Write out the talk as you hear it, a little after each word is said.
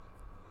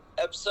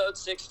Episode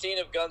 16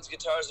 of Guns,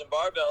 Guitars, and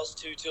Barbells.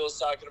 Two tools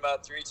talking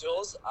about three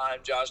tools. I'm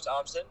Josh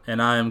Thompson.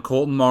 And I am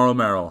Colton Morrow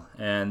Merrill.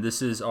 And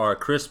this is our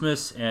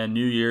Christmas and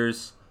New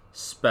Year's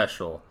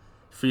special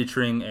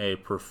featuring a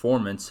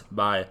performance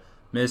by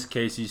Miss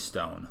Casey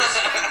Stone. You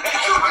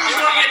want to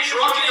get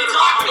drunk and eat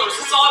tacos.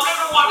 That's all I've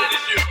ever wanted to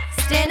do.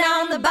 Stand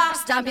on the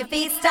box, stomp your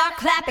feet, start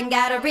clapping.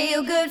 Got a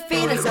real good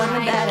feeling,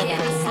 something better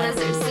than a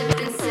blizzard.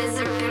 Sipping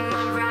scissor in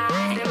my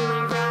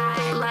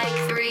ride, like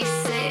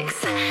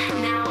 3-6.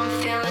 Now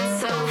I'm feeling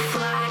so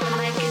fly,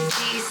 like a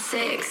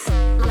G6,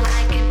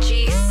 like a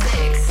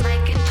G6,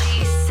 like a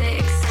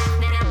G6.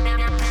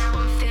 Now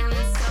I'm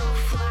feeling so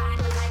fly,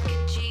 like a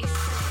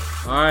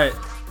G6. All right,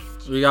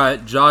 we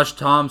got Josh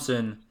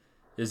Thompson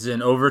is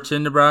in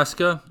Overton,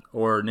 Nebraska,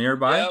 or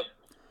nearby. Yep.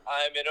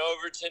 I'm in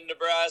Overton,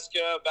 Nebraska,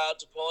 about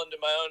to pull into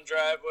my own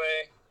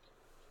driveway.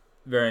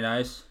 Very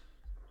nice.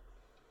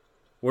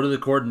 What are the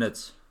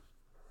coordinates?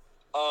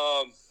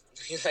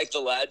 Like the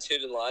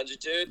latitude and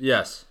longitude?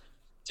 Yes.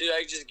 Dude,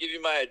 I can just give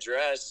you my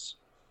address.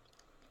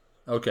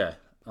 Okay.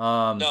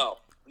 No.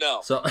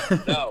 So.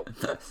 No.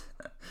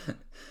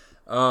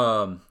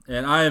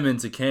 And I am in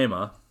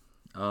Tekamah.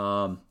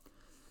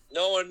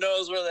 No one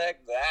knows where the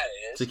heck that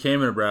is.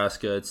 Tekamah,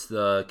 Nebraska. It's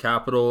the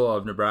capital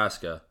of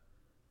Nebraska.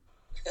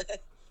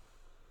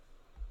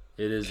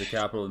 It is the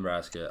capital of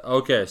Nebraska.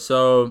 Okay,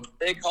 so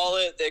They call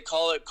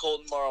it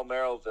Colton Morrow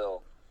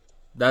Merrillville.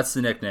 that's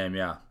the nickname,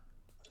 yeah.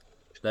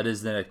 That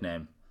is the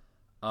nickname.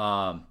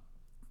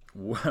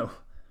 Well,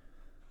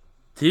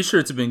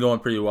 T-shirts have been going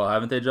pretty well,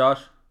 haven't they, Josh?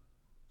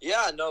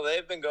 Yeah, no,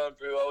 they've been going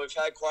pretty well. We've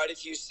had quite a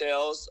few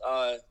sales.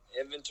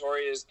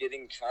 Inventory is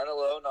getting kind of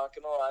low, not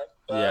gonna lie.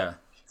 But Yeah.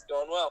 it's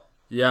going well.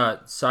 Yeah,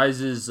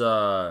 sizes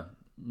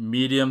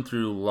medium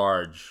through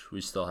large we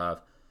still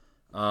have.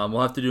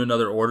 We'll have to do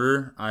another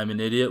order. I'm an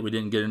idiot. We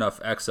didn't get enough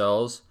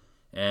XLs,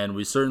 and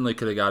we certainly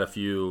could have got a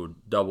few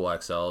double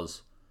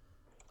XLs.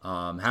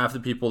 Half the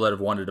people that have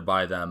wanted to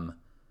buy them,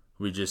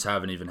 we just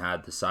haven't even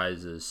had the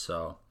sizes,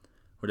 so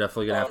we're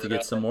definitely going to have to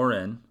get some more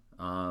in.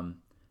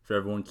 If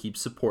everyone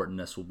keeps supporting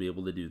us, we'll be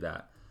able to do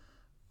that.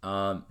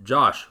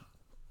 Josh,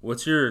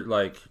 what's your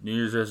New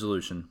Year's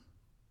resolution?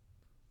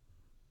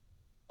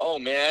 Oh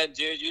man,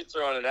 dude, you're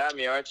throwing it at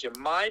me, aren't you?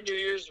 My New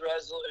Year's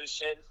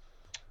resolution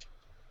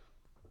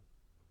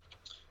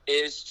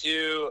is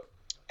to,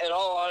 in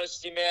all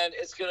honesty, man,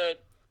 it's gonna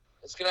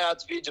have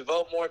to be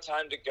devote more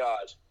time to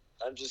God.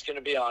 I'm just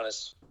gonna be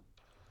honest.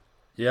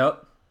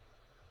 Yep.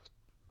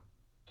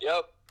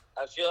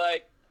 I feel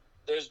like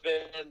there's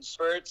been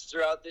spurts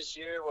throughout this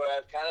year where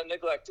I've kind of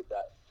neglected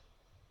that.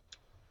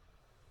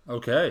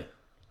 Okay.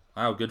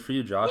 Wow, good for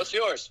you, Josh. What's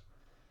yours?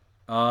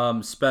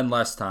 Spend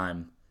less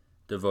time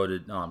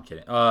devoted. No, I'm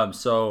kidding.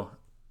 So,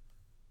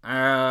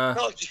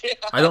 Oh, yeah.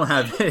 I don't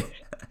have.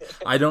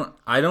 I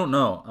don't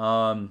know.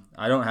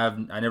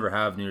 I never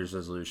have New Year's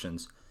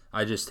resolutions.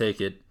 I just take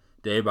it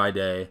day by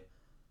day.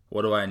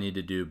 What do I need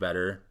to do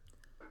better?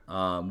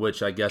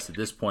 Which I guess at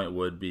this point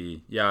would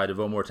be, I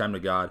devote more time to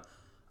God.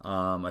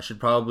 I should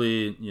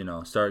probably,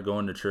 start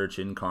going to church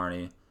in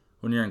Kearney.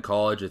 When you're in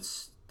college,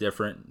 it's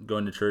different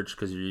going to church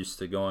because you're used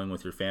to going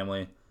with your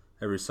family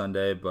every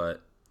Sunday.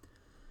 But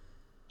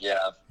Yeah,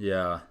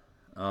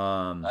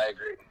 I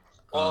agree.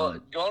 Well,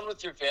 Um, going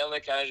with your family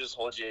kind of just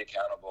holds you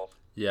accountable.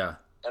 yeah,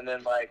 And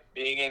then,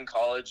 being in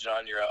college and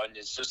on your own,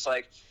 it's just,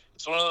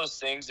 it's one of those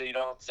things that you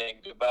don't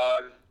think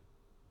about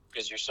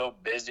because you're so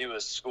busy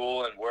with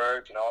school and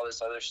work and all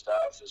this other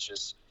stuff. It's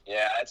just,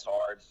 it's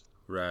hard.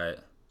 right.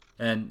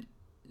 And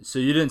so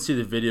you didn't see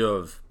the video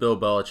of Bill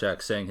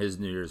Belichick saying his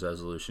New Year's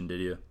resolution, did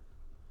you?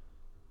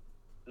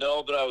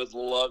 No, but I would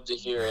love to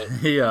hear it.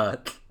 Yeah.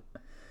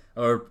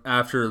 Or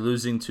after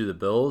losing to the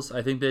Bills,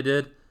 I think they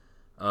did.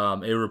 A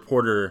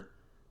reporter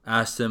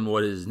asked him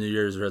what his New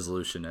Year's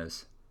resolution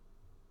is.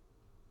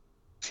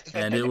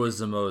 And it was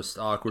the most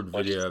awkward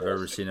video I've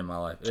ever seen in my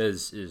life. It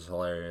is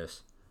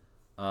hilarious.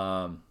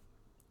 But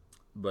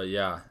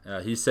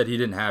he said he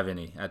didn't have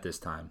any at this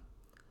time.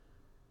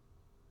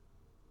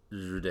 It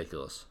was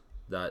ridiculous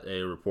that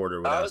a reporter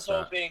would I ask was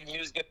that. hoping he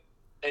was going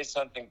to say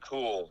something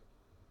cool.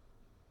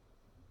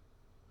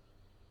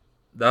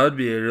 That would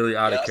be a really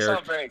out of That's character.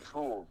 not very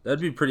cool. That'd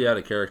be pretty out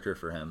of character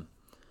for him.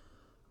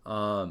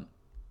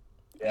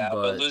 Yeah,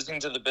 but losing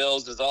to the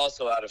Bills is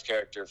also out of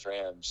character for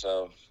him,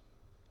 so...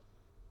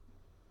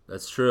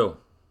 That's true.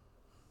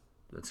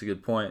 That's a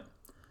good point.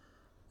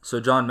 So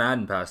John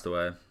Madden passed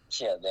away.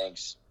 Yeah,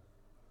 thanks.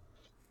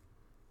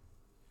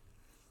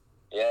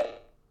 Yeah,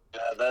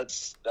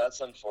 that's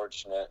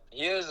unfortunate.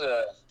 He is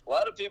a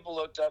lot of people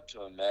looked up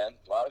to him, man.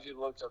 A lot of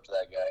people looked up to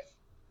that guy.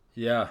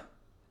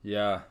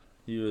 Yeah.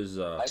 He was.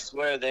 I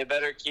swear they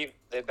better keep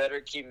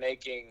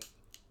making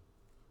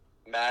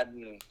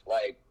Madden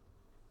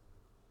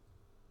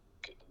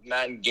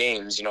Madden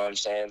games. You know what I'm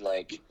saying?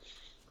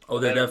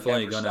 They're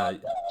definitely never gonna.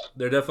 stop that.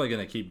 They're definitely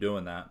gonna keep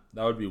doing that.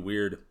 That would be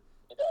weird.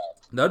 Yeah.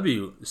 That'd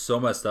be so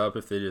messed up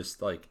if they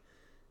just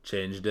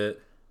changed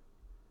it.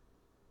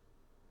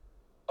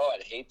 Oh,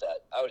 I'd hate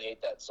that. I would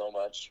hate that so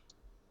much.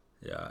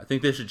 Yeah, I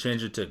think they should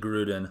change it to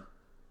Gruden.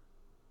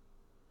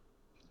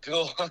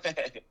 Cool.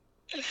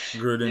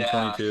 Gruden Yeah.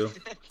 22.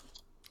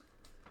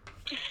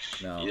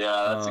 No.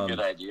 Yeah, that's a good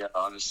idea,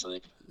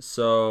 honestly.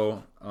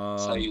 So,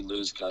 That's how you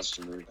lose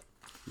customers.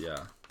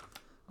 yeah.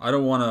 I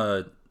don't want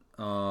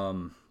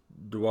to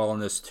dwell on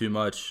this too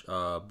much,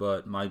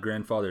 but my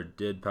grandfather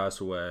did pass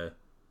away,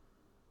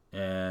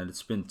 and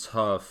it's been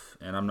tough.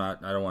 And I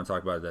don't want to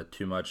talk about that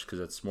too much because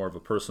it's more of a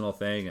personal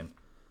thing, and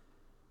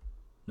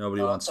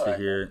nobody wants to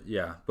hear.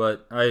 Yeah,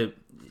 but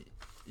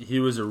he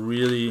was a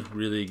really,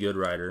 really good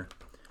writer,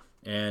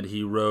 and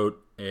he wrote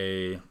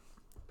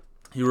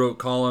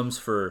columns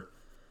for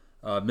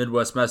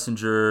Midwest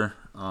Messenger,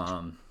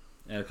 and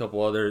a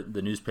couple other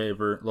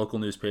local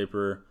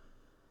newspaper.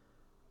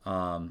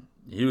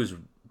 He was a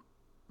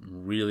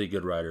really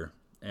good writer,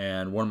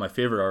 and one of my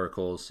favorite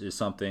articles is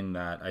something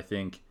that I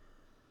think,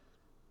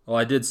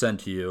 I did send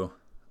to you.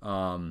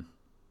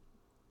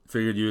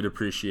 Figured you'd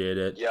appreciate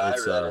it. Yeah, I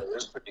read it. It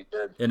was pretty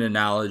good. An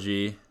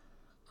analogy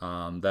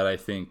that I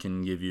think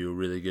can give you a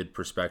really good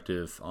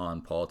perspective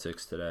on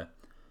politics today.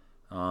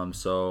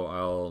 So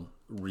I'll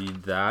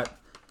read that,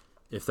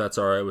 if that's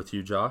all right with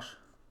you, Josh.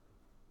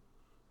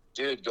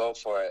 Dude, go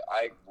for it.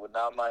 I would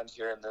not mind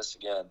hearing this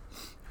again.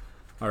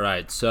 All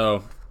right,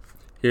 so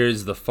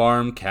here's the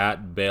Farm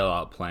Cat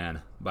Bailout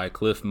Plan by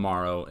Cliff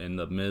Morrow in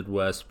the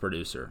Midwest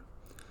Producer.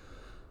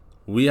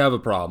 We have a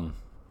problem.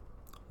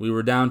 We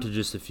were down to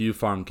just a few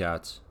farm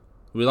cats.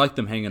 We like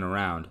them hanging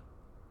around.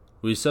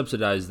 We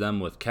subsidize them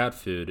with cat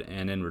food,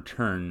 and in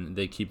return,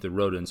 they keep the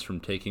rodents from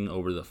taking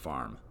over the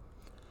farm.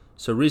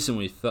 So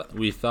recently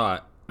we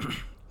thought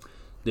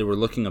they were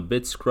looking a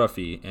bit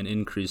scruffy and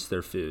increased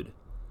their food.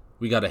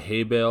 We got a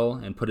hay bale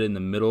and put it in the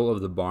middle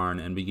of the barn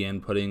and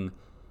began putting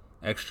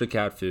extra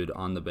cat food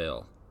on the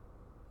bale.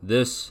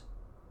 This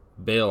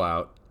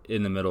bailout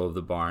in the middle of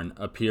the barn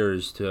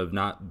appears to have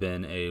not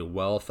been a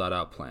well thought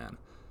out plan.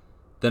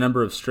 The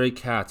number of stray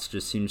cats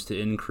just seems to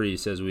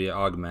increase as we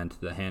augment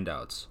the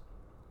handouts.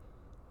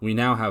 We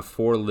now have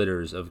 4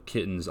 litters of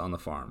kittens on the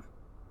farm.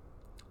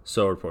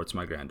 So reports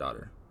my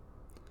granddaughter.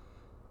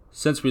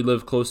 Since we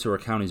live close to our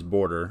county's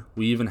border,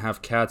 we even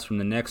have cats from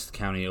the next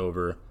county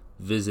over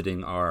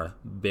visiting our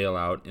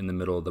bailout in the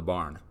middle of the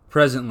barn.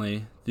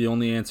 Presently, the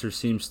only answer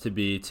seems to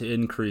be to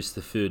increase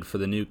the food for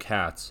the new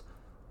cats,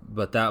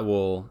 but that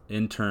will,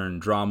 in turn,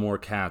 draw more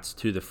cats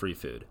to the free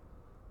food.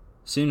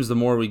 Seems the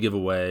more we give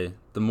away,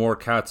 the more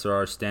cats there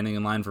are standing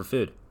in line for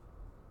food.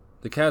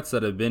 The cats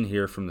that have been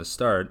here from the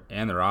start,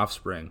 and their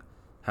offspring,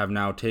 have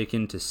now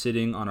taken to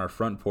sitting on our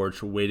front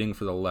porch waiting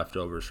for the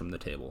leftovers from the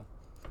table.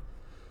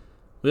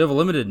 We have a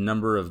limited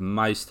number of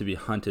mice to be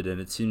hunted, and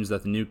it seems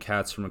that the new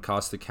cats from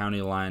across the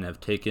county line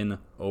have taken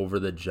over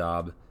the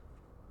job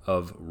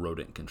of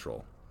rodent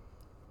control.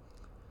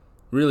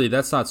 Really,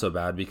 that's not so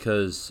bad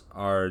because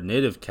our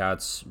native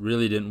cats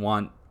really didn't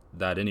want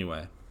that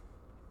anyway.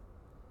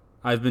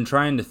 I've been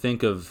trying to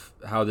think of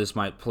how this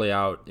might play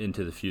out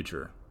into the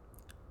future.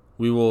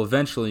 We will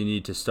eventually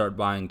need to start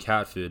buying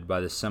cat food by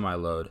the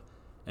semi-load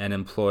and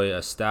employ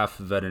a staff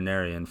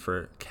veterinarian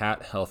for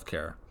cat health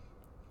care.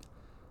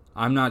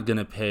 I'm not going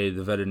to pay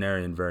the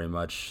veterinarian very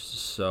much,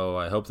 so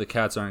I hope the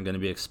cats aren't going to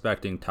be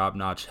expecting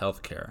top-notch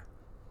health care.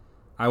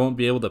 I won't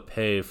be able to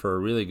pay for a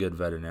really good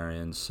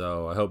veterinarian,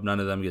 so I hope none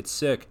of them get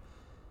sick.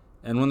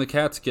 And when the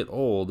cats get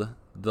old,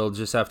 they'll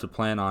just have to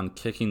plan on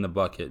kicking the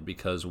bucket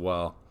because,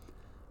 well,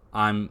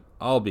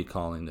 I'll be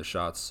calling the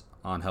shots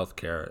on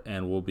healthcare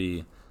and will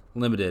be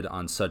limited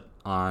on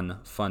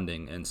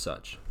funding and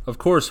such. Of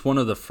course, one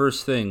of the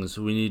first things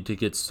we need to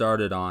get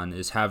started on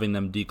is having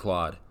them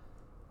declawed.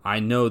 I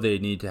know they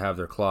need to have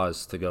their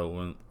claws to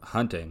go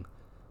hunting,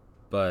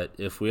 but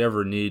if we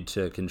ever need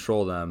to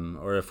control them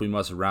or if we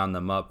must round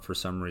them up for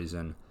some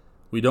reason,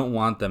 we don't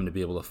want them to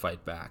be able to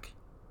fight back.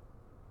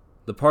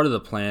 The part of the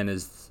plan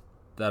is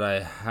that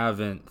I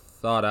haven't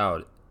thought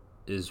out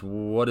is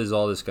what is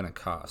all this going to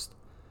cost?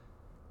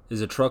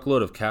 Is a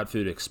truckload of cat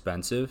food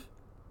expensive?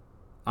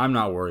 I'm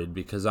not worried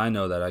because I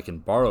know that I can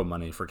borrow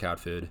money for cat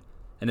food,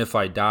 and if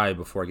I die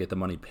before I get the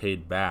money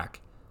paid back,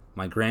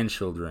 my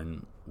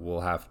grandchildren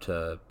will have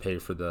to pay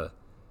for the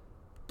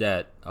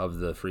debt of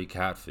the free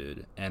cat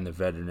food and the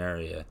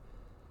veterinary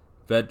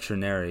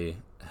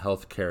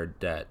healthcare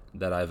debt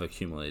that I've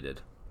accumulated.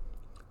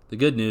 The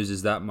good news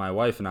is that my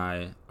wife and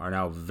I are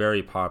now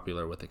very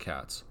popular with the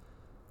cats.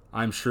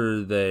 I'm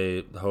sure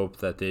they hope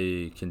that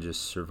they can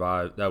just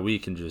survive, that we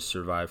can just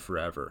survive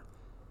forever.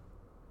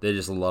 They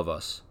just love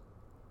us.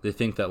 They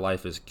think that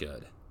life is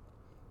good.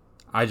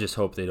 I just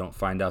hope they don't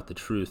find out the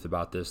truth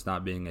about this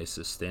not being a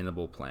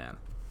sustainable plan.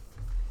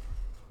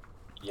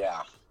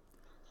 Yeah.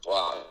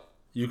 Wow.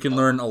 You can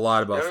learn a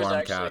lot about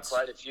farm cats. There was actually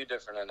quite a few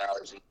different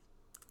analogies.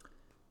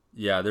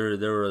 Yeah,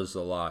 there was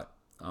a lot.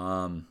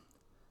 Oh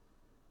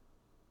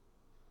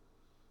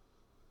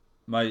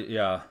wait,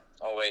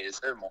 is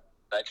there more?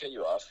 Did I cut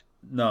you off?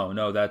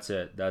 No, that's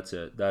it. That's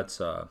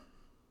Oh,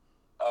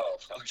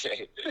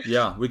 okay.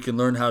 Yeah, we can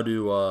learn how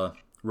to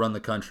run the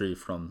country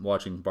from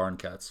watching barn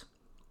cats.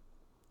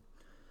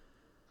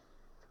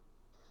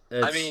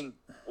 I mean,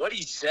 what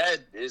he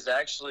said is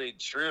actually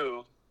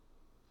true.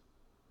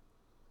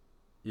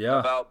 Yeah.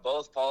 about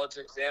both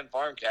politics and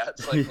farm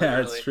cats. Like, Yeah,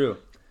 literally. it's true.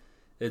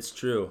 It's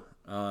true.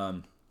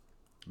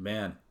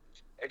 Man.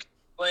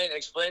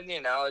 Explain the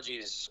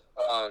analogies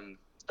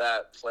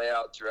that play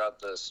out throughout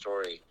the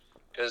story.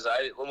 Because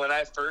when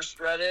I first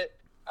read it,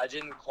 I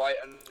didn't quite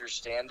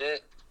understand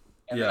it,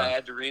 and then I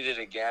had to read it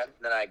again,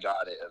 and then I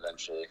got it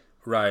eventually.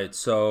 Right.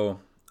 So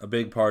a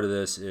big part of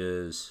this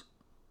is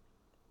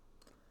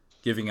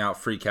giving out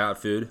free cat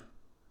food.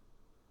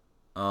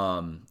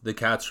 The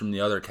cats from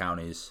the other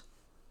counties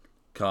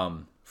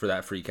come for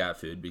that free cat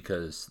food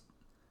because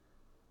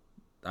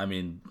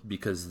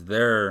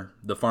they're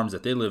the farms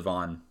that they live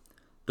on.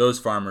 Those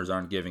farmers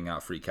aren't giving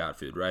out free cat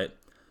food, right?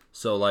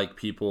 So like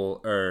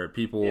people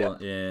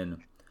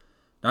in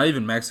not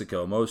even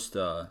Mexico, most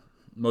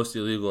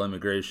illegal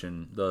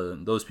immigration,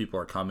 those people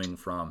are coming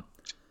from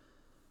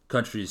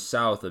countries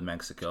south of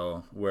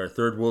Mexico, where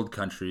third world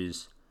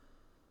countries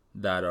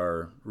that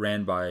are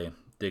ran by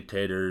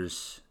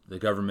dictators, the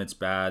government's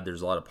bad,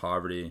 there's a lot of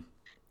poverty.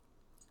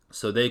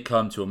 So they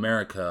come to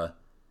America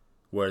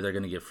where they're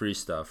going to get free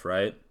stuff,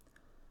 right?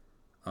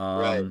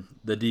 Right.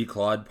 The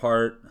declawed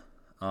part,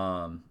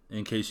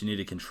 in case you need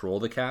to control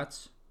the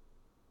cats.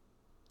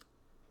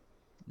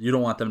 You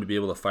don't want them to be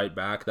able to fight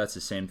back. That's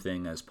the same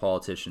thing as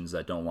politicians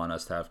that don't want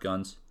us to have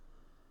guns.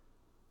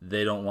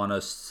 They don't want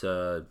us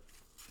to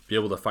be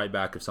able to fight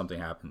back if something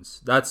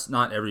happens. That's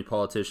not every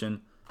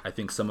politician. I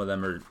think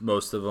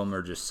most of them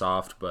are just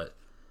soft, but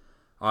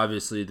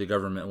obviously the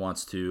government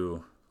wants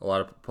to, a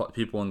lot of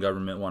people in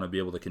government want to be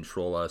able to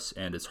control us,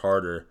 and it's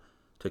harder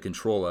to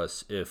control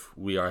us if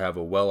we have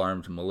a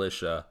well-armed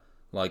militia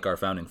like our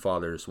founding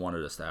fathers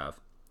wanted us to have.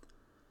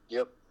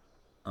 Yep.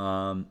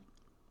 A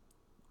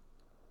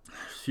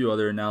few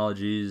other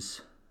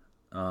analogies.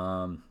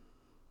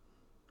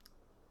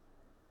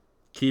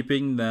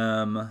 Keeping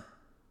them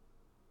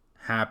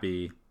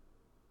happy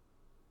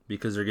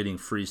because they're getting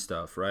free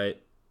stuff,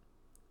 right?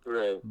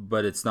 Right.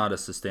 But it's not a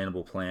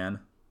sustainable plan.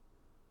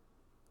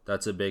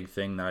 That's a big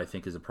thing that I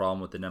think is a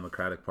problem with the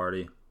Democratic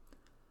Party.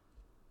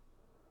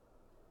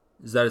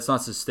 Is that it's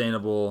not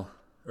sustainable,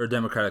 or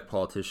Democratic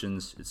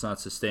politicians, it's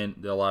not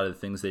a lot of the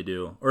things they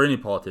do, or any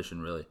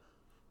politician really.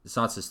 It's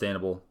not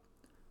sustainable,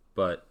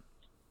 but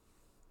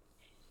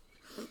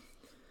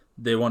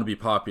they want to be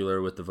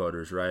popular with the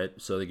voters, right?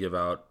 So they give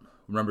out,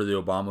 remember the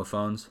Obama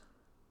phones?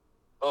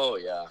 Oh,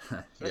 yeah.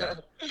 Yeah.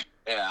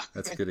 Yeah.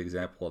 That's a good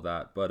example of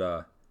that.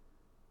 But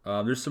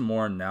there's some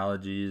more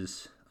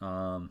analogies.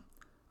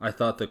 I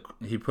thought that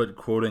he put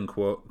quote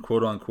unquote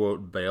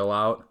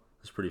bailout.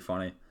 It's pretty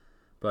funny.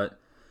 But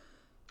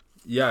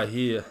yeah,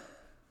 he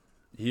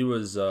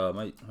was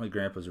my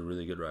grandpa's a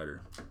really good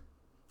writer.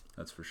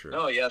 That's for sure.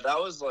 No, yeah, that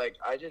was like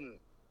I didn't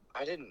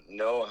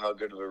know how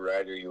good of a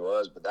writer he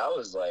was, but that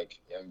was like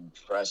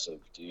impressive,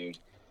 dude.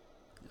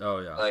 Oh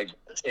yeah. Like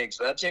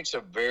that takes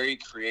a very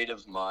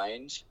creative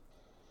mind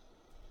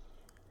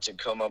to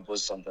come up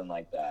with something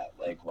like that.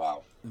 Like,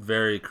 wow.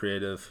 Very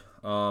creative.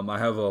 I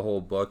have a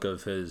whole book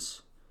of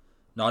his,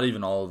 not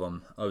even all of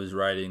them, of his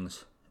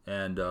writings,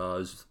 and I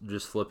was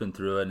just flipping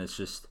through it, and it's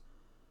just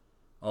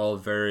all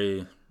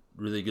very,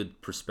 really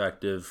good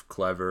perspective,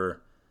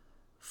 clever,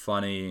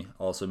 funny,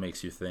 also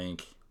makes you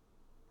think.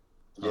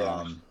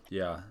 Yeah.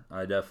 Yeah,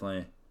 I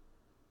definitely,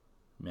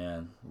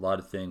 man, a lot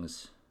of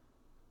things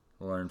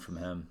learned from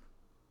him.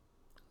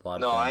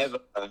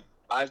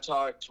 I've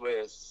talked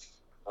with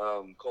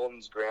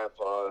Colton's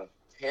grandpa a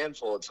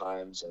handful of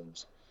times,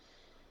 and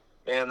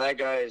man, that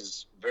guy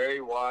is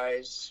very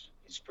wise.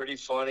 He's pretty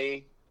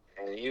funny,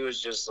 and he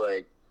was just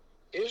a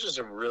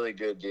really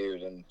good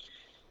dude. And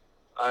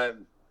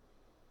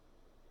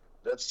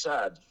that's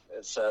sad.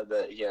 It's sad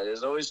that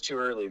it's always too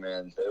early,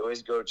 man. They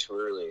always go too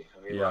early.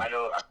 I mean, Yeah. I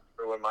remember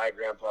when my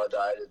grandpa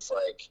died, it's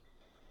like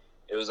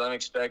it was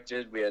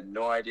unexpected. We had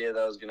no idea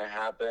that was going to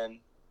happen,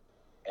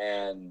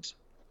 and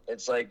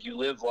it's like you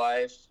live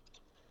life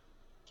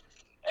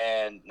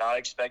and not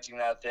expecting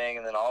that thing,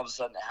 and then all of a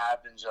sudden it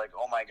happens. You're like,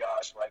 oh my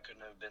gosh, why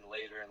couldn't it have been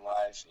later in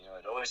life? You know,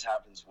 it always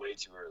happens way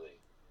too early.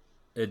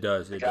 It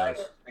does. The guy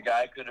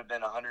could have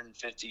been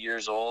 150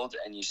 years old,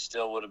 and you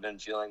still would have been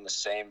feeling the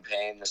same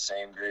pain, the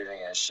same grieving.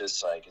 And it's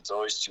just like it's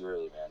always too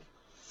early,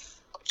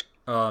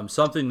 man.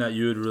 Something that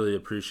you would really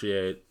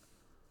appreciate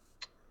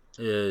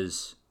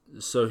is,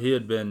 so he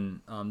had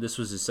been, this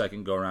was his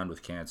second go around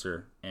with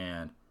cancer,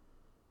 and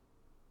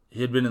he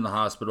had been in the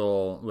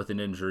hospital with an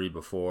injury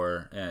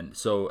before, and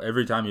so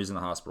every time he was in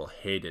the hospital,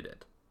 hated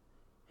it.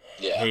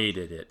 Yeah.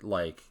 Hated it,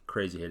 like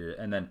crazy hated it.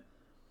 And then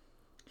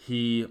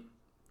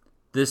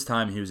this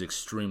time he was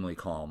extremely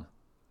calm.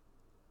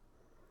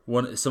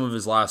 Some of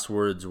his last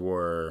words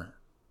were,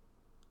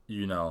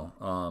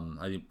 I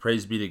think,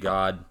 praise be to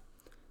God,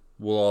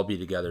 we'll all be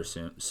together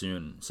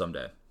soon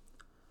someday.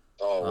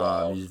 Oh,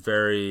 wow. He's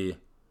very...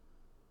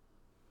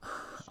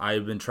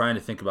 I've been trying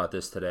to think about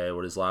this today,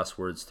 what his last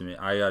words to me.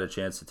 I got a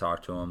chance to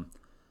talk to him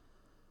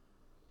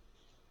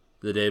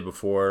the day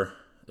before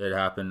it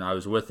happened. I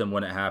was with him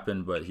when it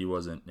happened, but he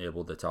wasn't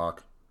able to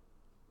talk.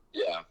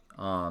 Yeah.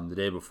 The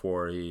day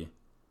before,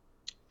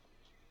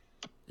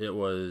 it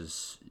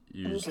was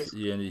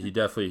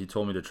he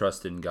told me to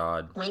trust in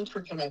God. Wait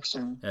for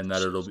connection. And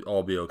that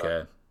all be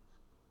okay.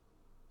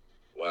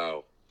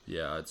 Wow.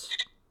 Yeah,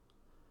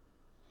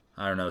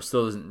 I don't know. It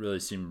still doesn't really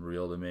seem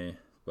real to me,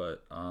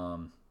 but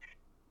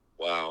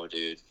Wow,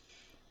 dude.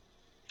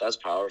 That's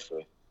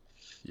powerful.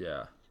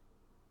 yeah.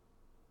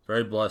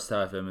 Very blessed to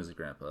have him as a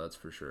grandpa, that's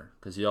for sure.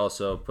 Because he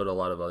also put a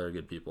lot of other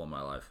good people in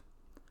my life.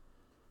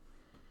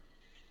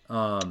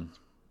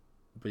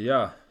 But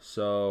yeah,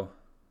 so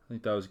I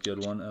think that was a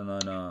good one. And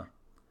then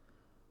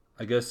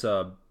I guess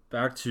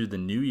back to the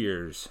New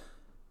Year's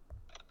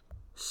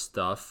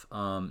stuff.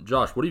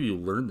 Josh, what have you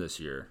learned this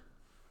year?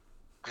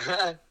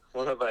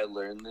 What have I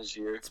learned this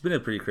year? It's been a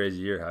pretty crazy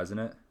year, hasn't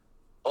it?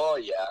 Oh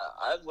yeah,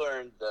 I've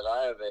learned that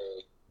I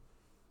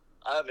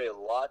have a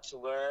lot to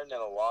learn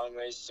and a long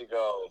ways to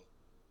go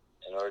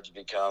in order to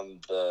become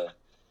the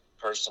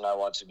person I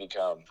want to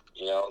become.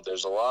 You know, we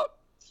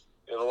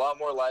have a lot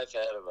more life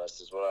ahead of us,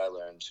 is what I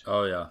learned.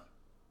 Oh yeah.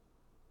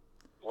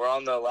 We're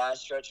on the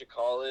last stretch of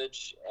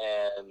college,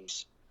 and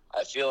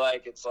I feel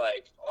like it's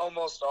like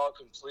almost all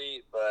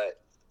complete,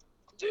 but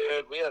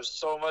dude, we have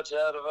so much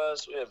ahead of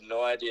us. We have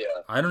no idea.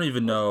 I don't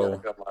even know.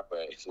 what's gonna come our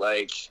way.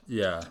 Like,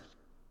 Yeah.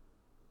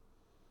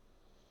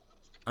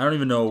 I don't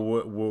even know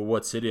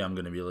what city I'm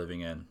going to be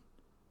living in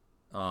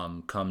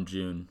come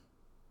June.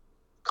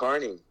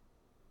 Kearney.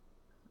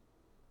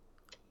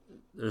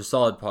 There's a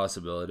solid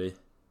possibility.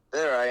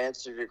 There, I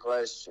answered your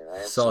question.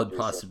 Solid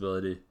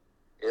possibility.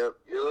 Yep,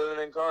 you're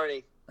living in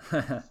Kearney.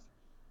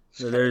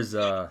 There's,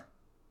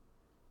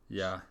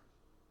 yeah.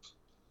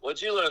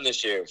 What'd you learn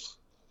this year?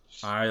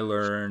 I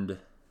learned,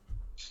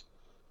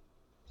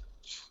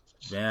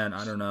 man,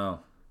 I don't know.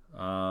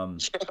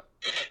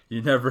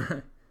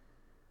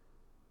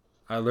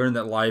 I learned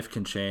that life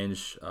can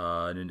change in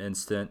an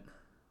instant.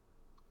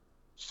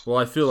 Well,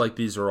 I feel like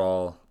these are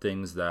all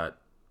things that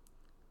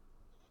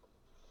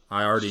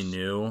I already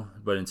knew,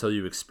 but until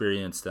you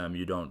experience them,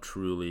 you don't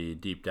truly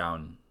deep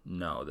down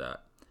know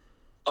that.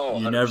 Oh,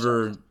 you 100%.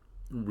 never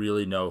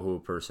really know who a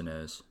person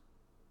is.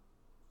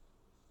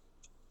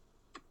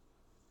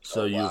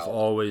 So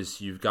Oh, wow.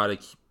 you've got to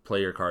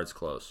play your cards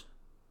close.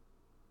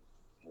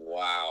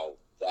 Wow,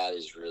 that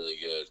is really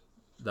good.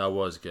 That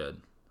was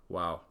good.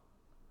 Wow.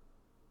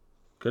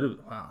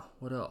 Wow.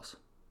 What else?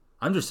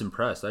 I'm just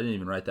impressed. I didn't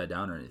even write that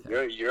down or anything.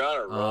 You're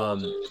on a roll,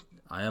 dude.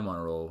 I am on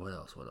a roll. What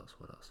else?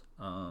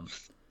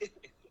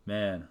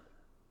 Man.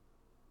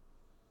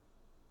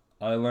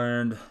 I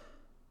learned.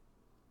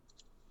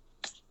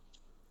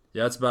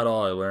 Yeah, that's about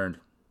all I learned.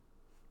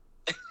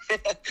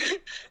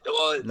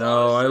 Well,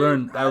 No,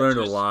 honestly, I learned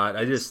a lot.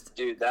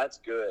 Dude, that's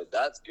good.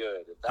 That's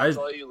good. If that's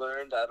all you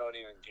learned, I don't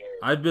even care.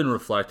 I've been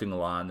reflecting a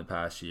lot in the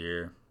past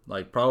year.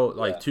 Like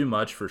probably Yeah. too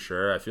much for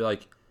sure. I feel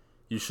like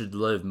you should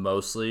live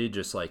mostly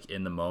just like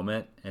in the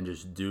moment and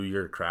just do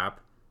your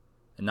crap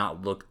and not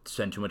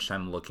spend too much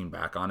time looking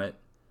back on it.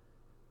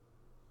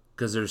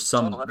 Because there's at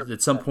some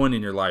 100%. point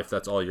in your life,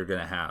 that's all you're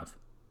gonna have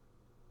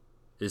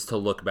is to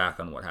look back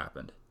on what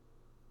happened.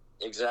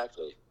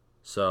 Exactly.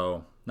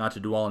 So not to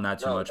dwell on that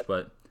too much,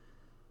 but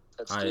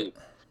That's deep.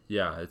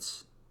 I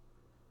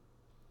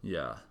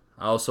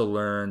also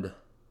learned,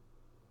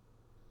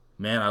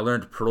 man, I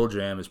learned Pearl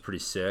Jam is pretty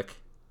sick.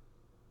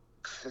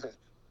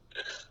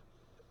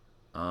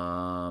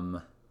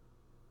 Tyler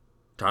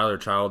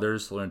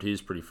Childers, learned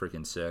he's pretty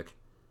freaking sick.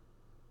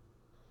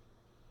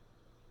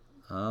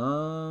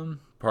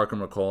 Parker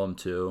McCollum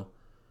too.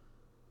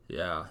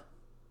 Yeah.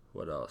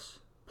 What else?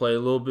 Play a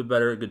little bit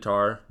better at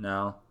guitar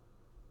now.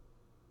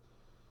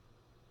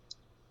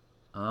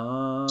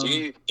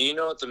 Do you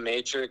know what the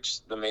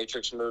Matrix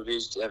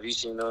movies? Have you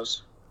seen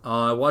those?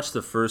 I watched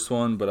the first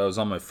one, but I was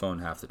on my phone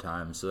half the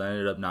time, so I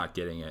ended up not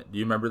getting it. Do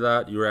you remember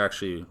that? You were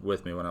actually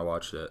with me when I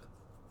watched it.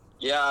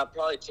 Yeah, it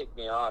probably ticked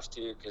me off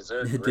too, because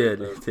they're It great did.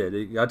 movies. It did.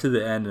 It got to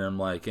the end, and I'm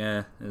like,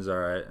 it's all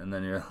right. And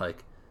then you're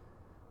like,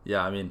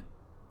 yeah, I mean,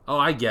 oh,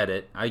 I get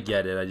it. I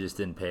just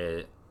didn't pay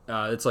it.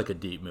 It's like a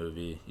deep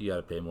movie. You got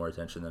to pay more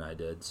attention than I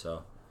did.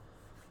 So,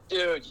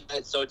 Dude,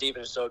 it's so deep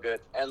and so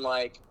good. And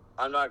like,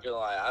 I'm not gonna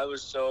lie, I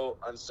was so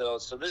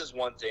unsettled. So this is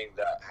one thing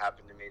that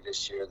happened to me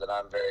this year that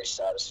I'm very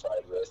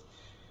satisfied with.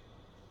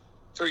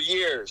 For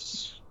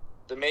years,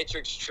 the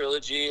Matrix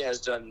trilogy has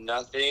done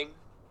nothing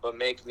but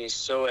make me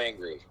so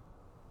angry.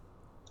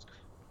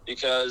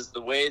 Because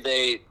the way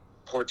they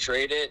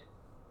portrayed it,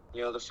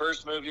 you know, the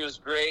first movie was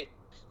great,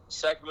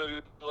 second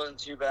movie wasn't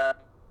too bad.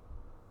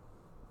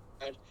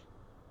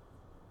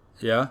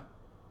 yeah.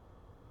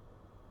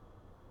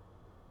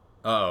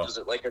 Was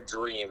it like a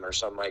dream or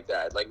something like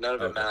that? Like none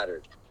of it Okay.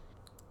 mattered.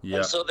 Yeah.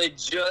 And so they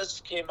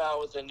just came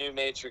out with a new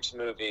Matrix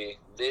movie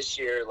this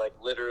year, like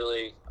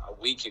literally a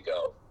week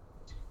ago.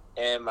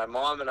 And my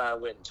mom and I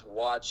went to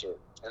watch it.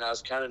 And I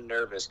was kind of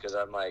nervous because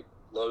I'm like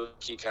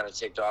low-key kind of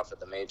ticked off at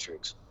the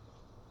Matrix.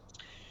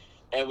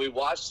 And we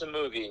watched the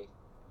movie,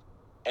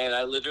 and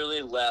I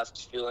literally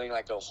left feeling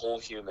like a whole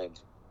human.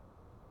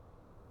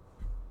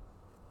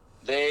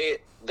 They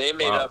made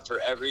Wow. up for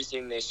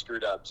everything they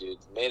screwed up, dude.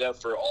 Made up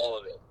for all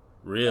of it.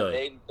 Really?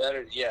 Made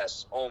better,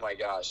 yes. Oh my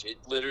gosh, it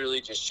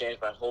literally just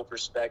changed my whole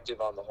perspective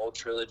on the whole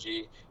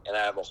trilogy, and I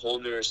have a whole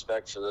new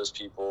respect for those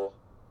people.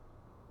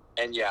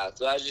 And yeah,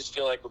 so I just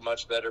feel like a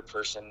much better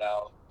person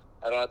now.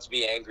 I don't have to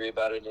be angry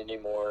about it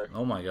anymore.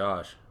 Oh my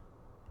gosh.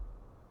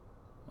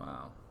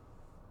 Wow.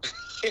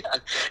 Yeah.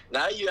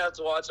 Now you have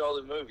to watch all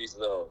the movies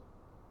though.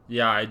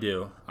 Yeah, I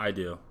do. I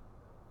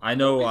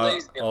know Don't be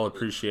lazy I'll on me.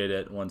 appreciate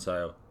it once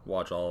I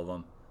watch all of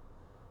them.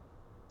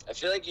 I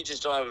feel like you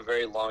just don't have a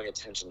very long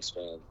attention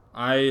span.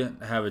 I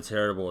have a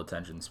terrible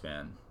attention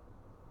span.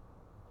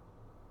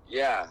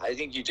 Yeah, I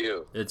think you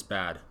do. It's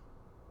bad.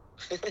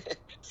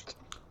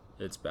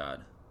 It's bad.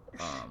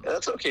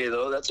 That's okay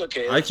though. That's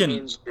okay. I That can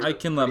means you're I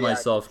can let pretty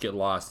myself get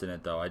lost in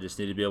it though. I just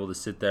need to be able to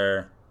sit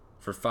there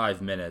for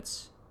 5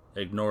 minutes,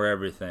 ignore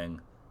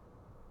everything,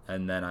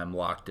 and then I'm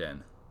locked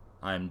in.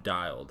 I'm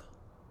dialed.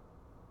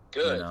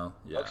 Good. You know?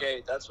 Yeah.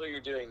 Okay, that's what you're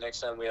doing next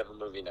time we have a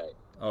movie night.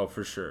 Oh,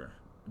 for sure.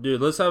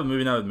 Dude, let's have a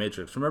movie night with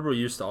Matrix. Remember we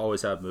used to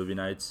always have movie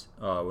nights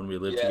when we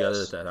lived together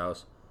Yes. at that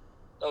house?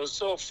 That was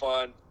so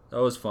fun.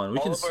 That was fun. We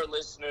All can of our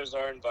listeners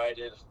are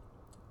invited.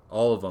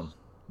 all of them.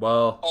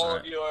 Well, All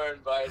alright. of you are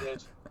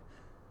invited.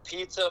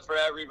 Pizza for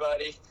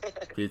everybody.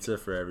 Pizza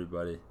for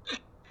everybody.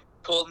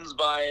 Colton's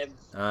buying.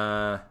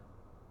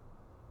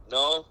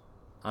 No?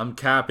 I'm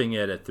capping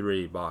it at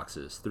 3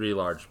 boxes, 3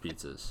 large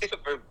pizzas.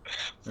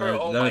 Then-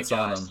 oh then my it's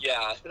on gosh. them.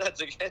 Yeah,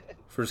 that's a good.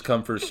 First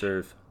come, first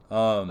serve.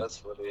 That's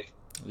funny.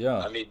 Yeah.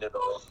 I mean, it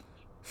all.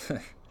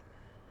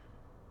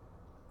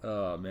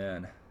 Oh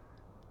man.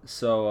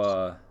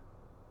 So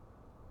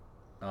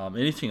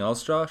anything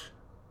else, Josh?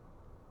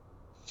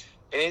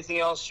 Anything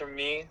else from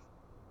me?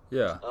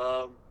 Yeah.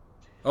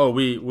 Oh,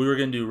 we were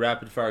gonna do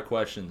rapid fire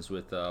questions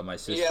with my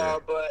sister. Yeah,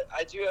 but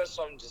I do have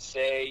something to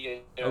say. You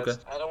know, Okay.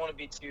 I don't want to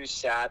be too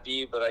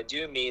sappy, but I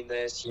do mean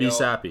this. You Be know,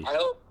 sappy.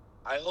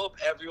 I hope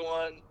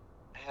everyone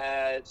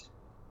had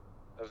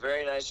a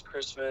very nice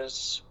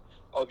Christmas.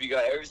 I hope you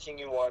got everything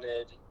you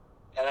wanted.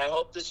 And I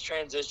hope this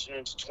transition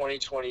into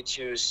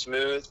 2022 is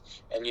smooth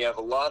and you have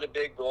a lot of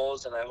big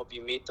goals, and I hope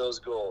you meet those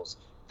goals.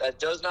 That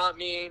does not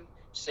mean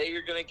say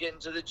you're going to get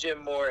into the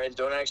gym more and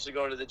don't actually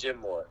go into the gym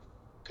more,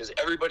 because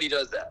everybody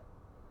does that.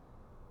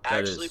 That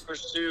Actually is-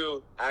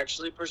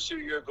 pursue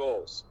your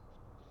goals.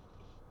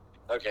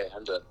 Okay,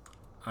 I'm done.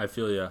 I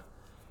feel ya.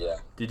 Yeah.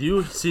 Did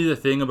you see the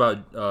thing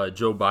about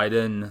Joe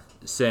Biden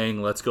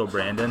saying "Let's go,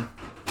 Brandon"?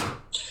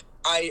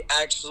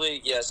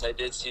 Yes, I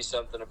did see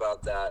something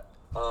about that.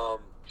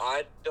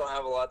 I don't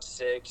have a lot to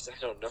say because I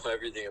don't know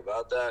everything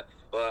about that,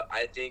 but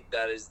I think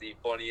that is the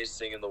funniest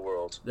thing in the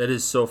world. That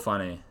is so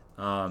funny.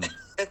 Oh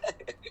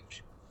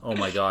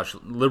my gosh,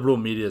 liberal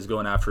media is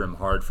going after him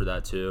hard for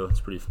that too. It's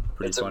pretty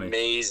It's funny.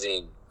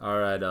 amazing. All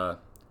right.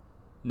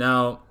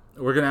 Now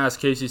we're gonna ask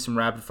Casey some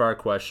rapid fire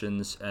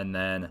questions, and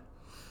then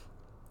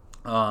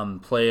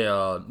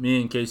play.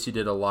 Me and Casey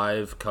did a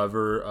live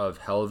cover of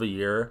 "Hell of a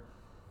Year"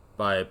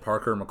 by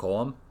Parker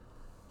McCollum.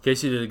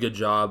 Casey did a good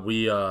job.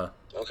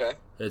 Okay.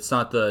 It's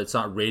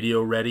not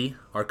radio ready,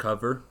 our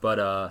cover,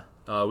 but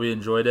we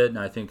enjoyed it, and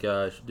I think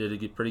she did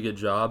a pretty good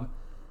job.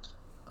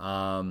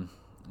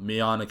 Me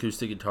on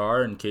acoustic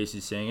guitar and Casey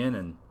singing,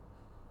 and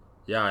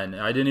yeah, and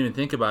I didn't even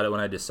think about it when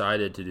I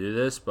decided to do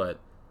this, but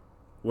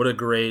what a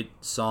great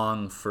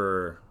song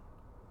for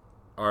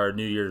our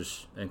New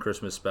Year's and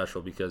Christmas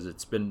special, because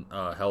it's been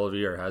a hell of a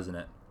year, hasn't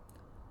it?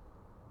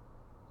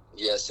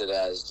 Yes, it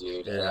has,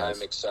 dude. It and has.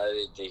 I'm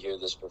excited to hear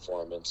this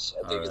performance.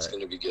 I think it's Alright.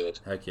 going to be good.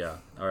 Heck yeah.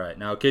 All right,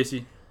 now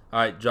Casey. All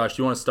right, Josh,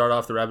 do you want to start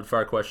off the rapid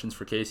fire questions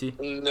for Casey?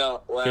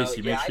 No, well,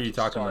 Casey, yeah, make I sure you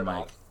can talk on the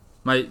start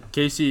mic. off.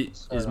 Casey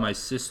Start is my off.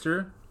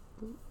 sister.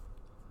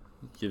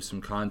 Give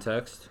some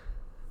context.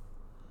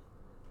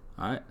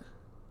 All right,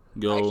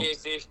 go Hi,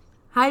 Casey.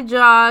 Hi,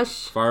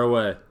 Josh. far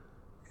away.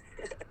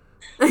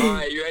 All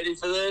right, you ready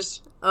for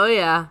this? Oh,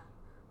 yeah.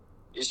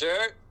 You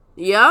sure?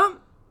 Yep.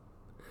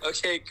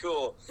 Okay,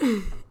 cool.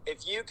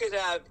 If you could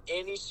have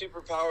any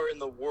superpower in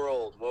the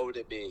world, what would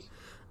it be?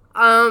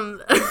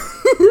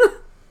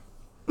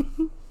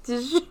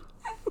 To shoot,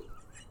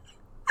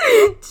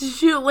 to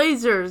shoot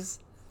lasers.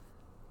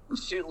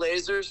 Shoot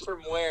lasers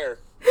from where?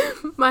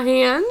 My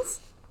hands.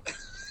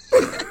 All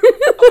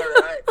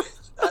right,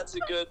 that's a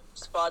good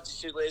spot to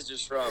shoot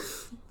lasers from.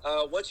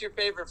 What's your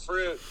favorite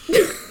fruit?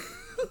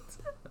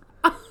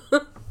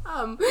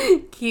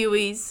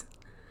 Kiwis.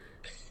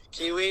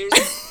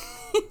 Kiwis?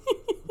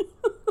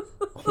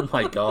 Oh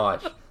my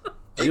gosh,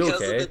 are you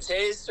Because okay? of the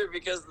taste or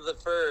because of the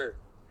fur?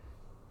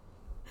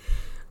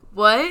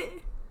 What?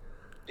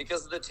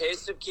 Because of the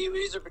taste of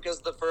kiwis or because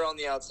of the fur on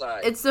the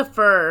outside? It's the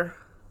fur.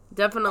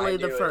 Definitely I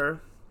the knew it.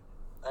 fur.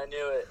 I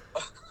knew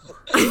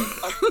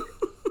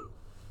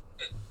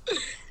it.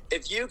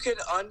 If you could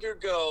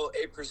undergo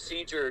a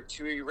procedure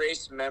to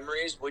erase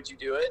memories, would you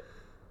do it?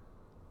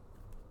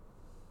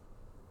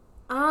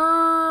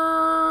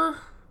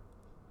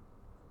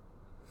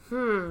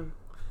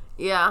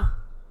 Yeah.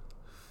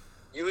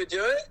 You would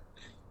do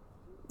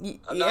it?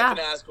 I'm yeah. not going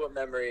to ask what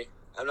memory.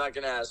 I'm not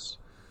going to ask.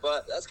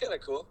 But that's kind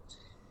of cool.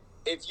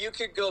 If you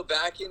could go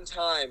back in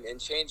time and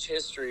change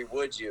history,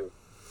 would you?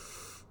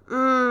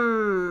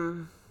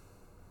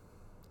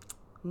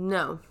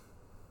 No.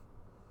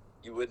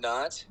 You would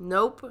not?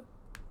 Nope.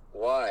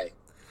 Why?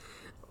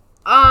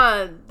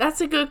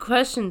 That's a good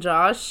question,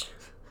 Josh.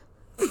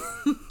 You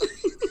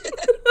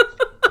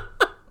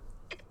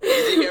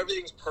think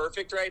everything's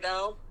perfect right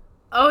now?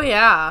 Oh,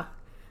 yeah.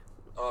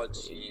 Oh,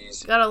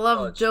 jeez. Gotta love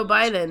Oh, Joe jeez.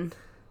 Biden.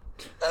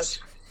 That's.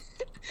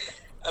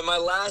 And my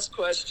last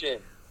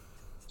question: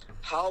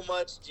 how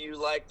much do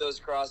you like those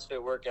CrossFit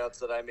workouts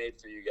that I made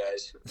for you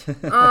guys?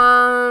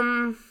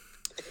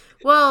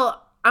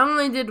 Well, I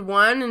only did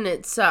one and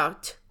it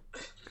sucked.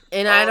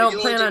 And I Oh, don't you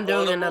only plan did on doing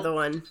one of another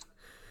them?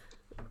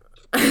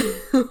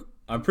 one.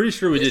 I'm pretty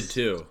sure we did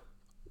 2.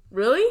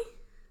 Really?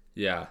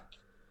 Yeah,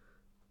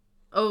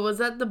 Oh, was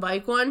that the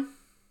bike one?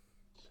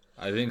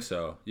 I think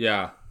so.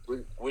 Yeah.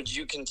 Would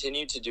you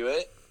continue to do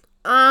it?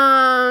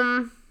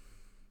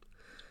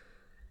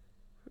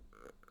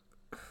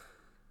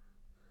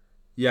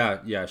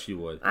 Yeah, she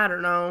would. I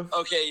don't know.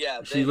 Okay,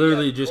 yeah. She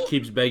literally just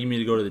keeps begging me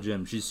to go to the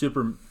gym. She's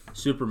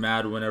super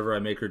mad whenever I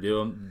make her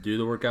do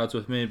the workouts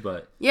with me,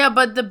 but Yeah,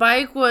 but the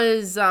bike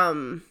was,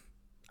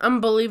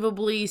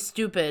 unbelievably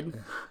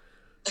stupid.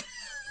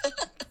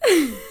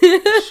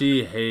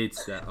 she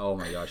hates that. Oh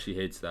my gosh, she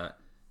hates that.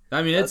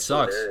 I mean, That's it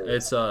sucks.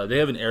 hilarious. It's they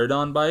have an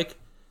Aerodon bike,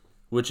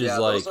 which is Yeah,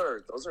 like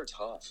those are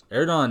tough.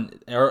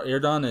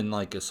 Aerodon and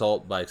like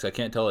assault bikes. I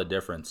can't tell a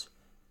difference.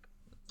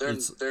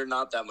 They're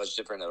not that much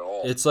different at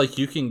all. It's like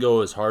you can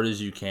go as hard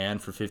as you can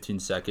for 15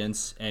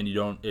 seconds and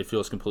it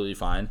feels completely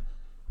fine.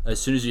 As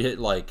soon as you hit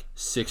like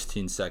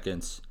 16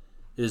 seconds,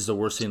 it is the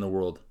worst thing in the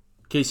world.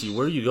 Casey,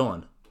 where are you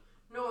going?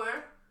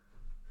 Nowhere.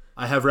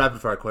 I have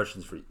rapid fire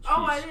questions for you.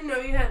 Oh, I Jeez. didn't know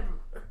you had...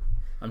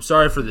 I'm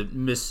sorry for the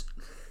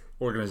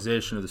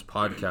misorganization of this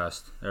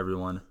podcast,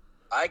 everyone.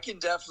 I can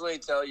definitely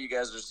tell you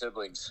guys are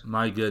siblings.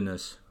 My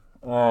goodness.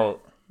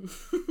 Oh,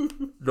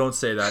 don't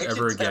say that I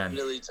ever can again.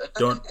 definitely tell.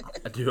 Don't,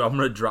 dude. I'm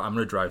gonna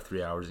drive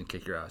 3 hours and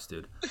kick your ass,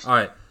 dude. All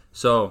right,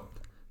 so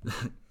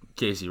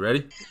Casey,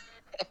 ready?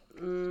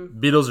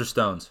 Beatles or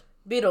Stones?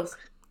 Beatles.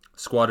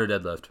 Squat or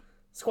deadlift?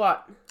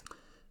 Squat.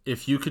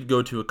 If you could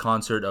go to a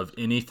concert of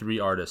any 3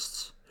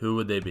 artists, who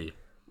would they be?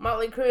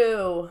 Motley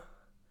Crue.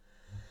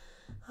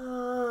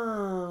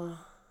 Oh.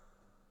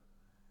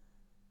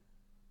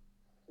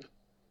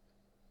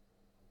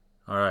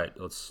 All right,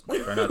 let's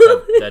try not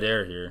to dead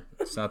air here.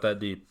 It's not that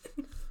deep.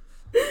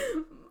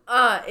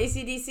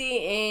 AC/DC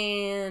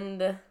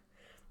and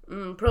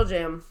Pearl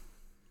Jam.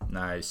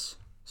 Nice,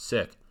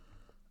 sick.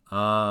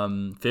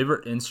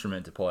 Favorite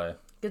instrument to play?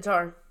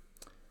 Guitar.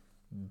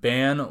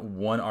 Ban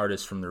one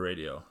artist from the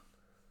radio.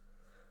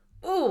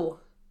 Ooh.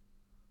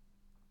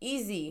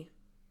 Easy.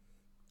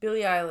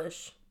 Billie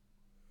Eilish.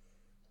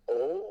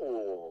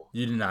 Oh.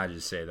 You did not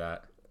just say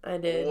that. I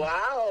did.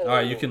 Wow. All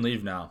right, you can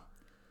leave now.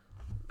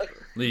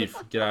 Leave.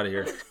 Get out of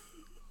here.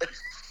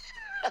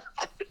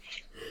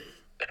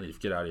 Leave.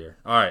 Get out of here.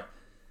 All right.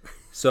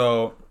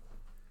 So,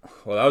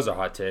 well, that was a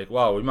hot take.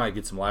 Wow, we might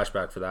get some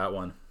lashback for that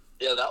one.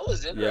 Yeah, that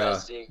was Yeah.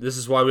 interesting. This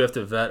is why we have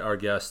to vet our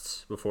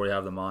guests before we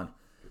have them on.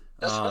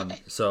 That's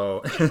right.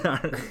 So,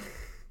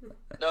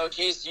 No,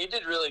 Case, you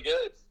did really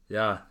good.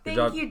 yeah. Good Thank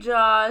job. you,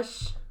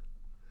 Josh.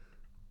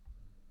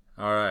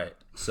 All right.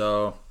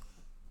 So,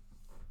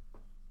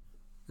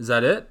 is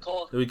that it?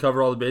 Colton. Did we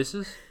cover all the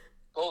bases?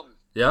 Colton,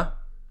 Yeah?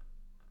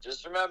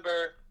 just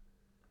remember,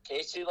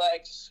 Casey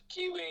likes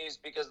kiwis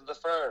because of the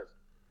fur.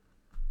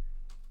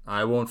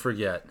 I won't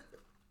forget.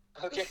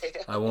 Okay.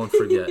 I won't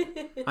forget.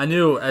 I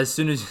knew as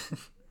soon as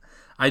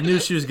I knew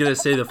she was gonna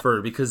say the fur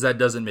because that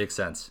doesn't make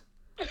sense.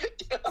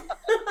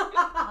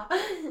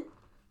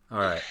 All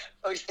right.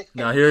 Okay.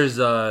 Now here's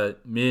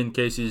me and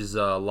Casey's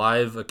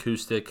live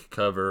acoustic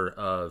cover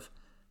of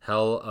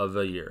 "Hell of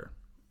a Year."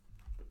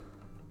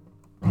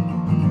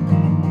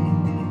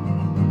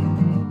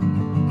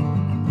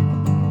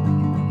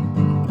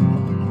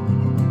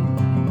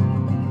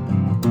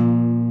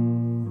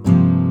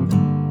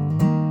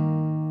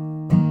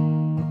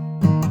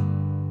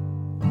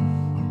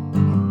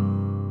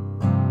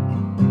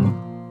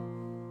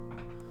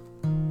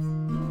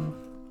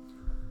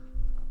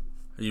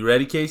 Are you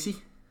ready, Casey?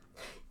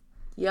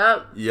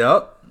 Yup.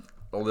 Yep.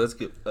 Well, let's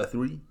get a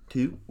 3,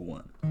 2,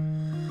 1.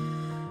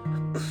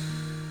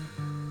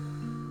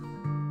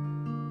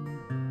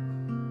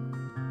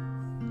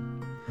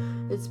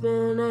 It's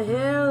been a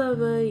hell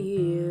of a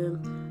year.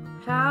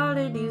 How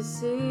did you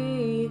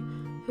see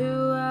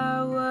who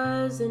I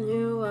was and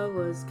who I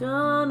was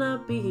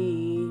gonna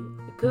be?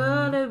 I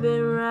could have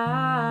been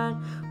right,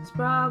 was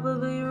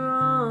probably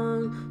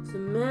wrong. So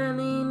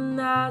many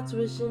nights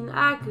wishing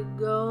I could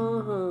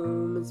go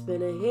home. It's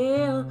been a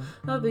hell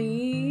of a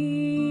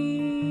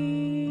year.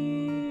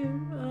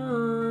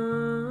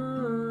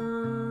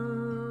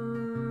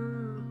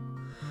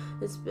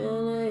 It's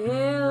been a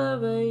hell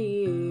of a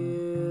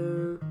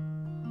year.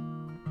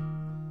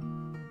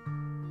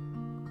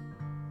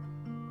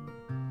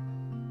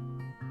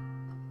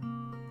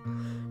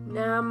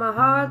 Now my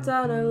heart's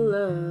out of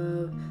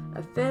love.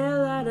 I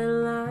fell out of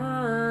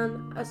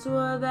line. I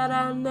swore that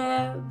I'd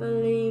never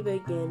leave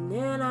again,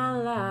 and I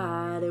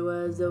lied. It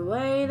was the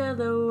weight of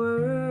the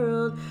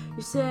world.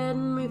 You set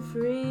me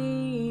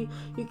free.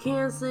 You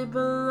can't sleep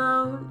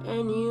alone,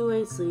 and you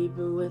ain't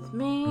sleeping with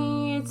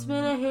me. It's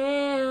been a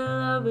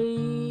hell of a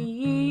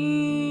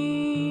year.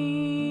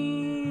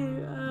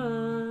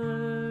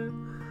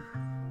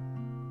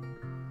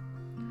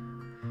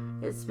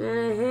 It's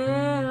been a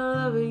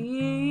hell of a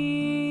year.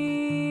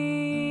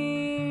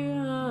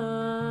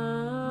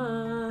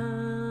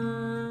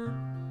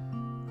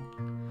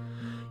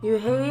 You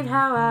hate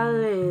how I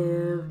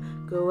live,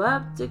 go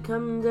up to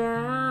come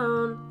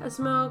down. I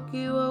smoke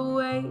you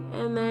away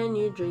and then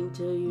you drink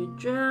till you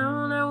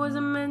drown. I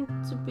wasn't meant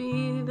to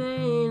be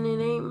then,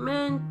 it ain't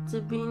meant to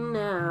be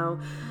now.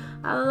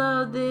 I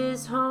love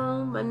this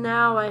home, but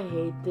now I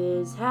hate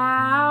this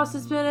house.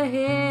 It's been a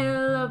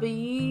hell of a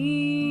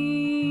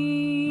year.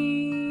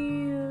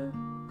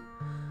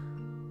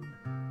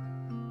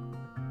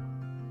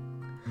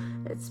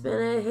 It's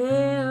been a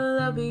hell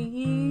of a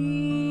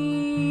year.